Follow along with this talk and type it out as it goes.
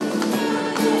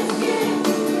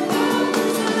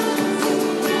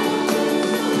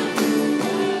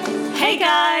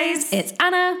It's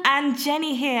Anna and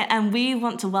Jenny here, and we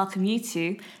want to welcome you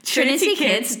to Trinity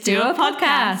Kids Do a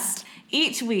Podcast.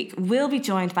 Each week, we'll be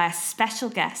joined by a special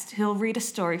guest who will read a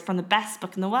story from the best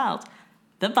book in the world,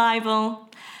 the Bible.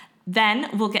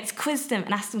 Then we'll get to quiz them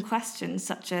and ask them questions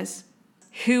such as,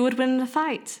 who would win in a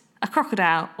fight, a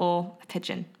crocodile or a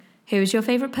pigeon? Who is your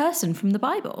favourite person from the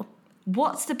Bible?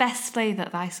 What's the best flavour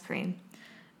of ice cream?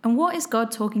 And what is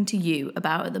God talking to you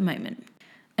about at the moment?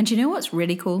 And do you know what's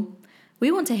really cool?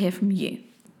 We want to hear from you.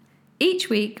 Each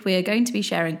week, we are going to be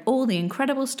sharing all the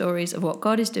incredible stories of what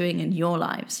God is doing in your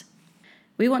lives.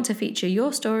 We want to feature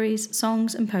your stories,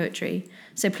 songs and poetry,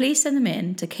 so please send them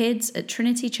in to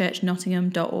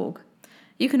kids@trinitychurchnottingham.org.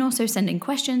 You can also send in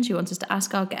questions you want us to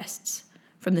ask our guests,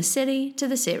 from the silly to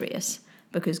the serious,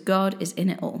 because God is in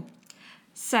it all.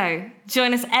 So,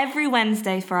 join us every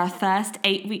Wednesday for our first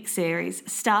 8-week series,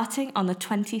 starting on the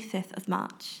 25th of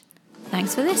March.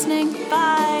 Thanks for listening.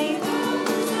 Bye!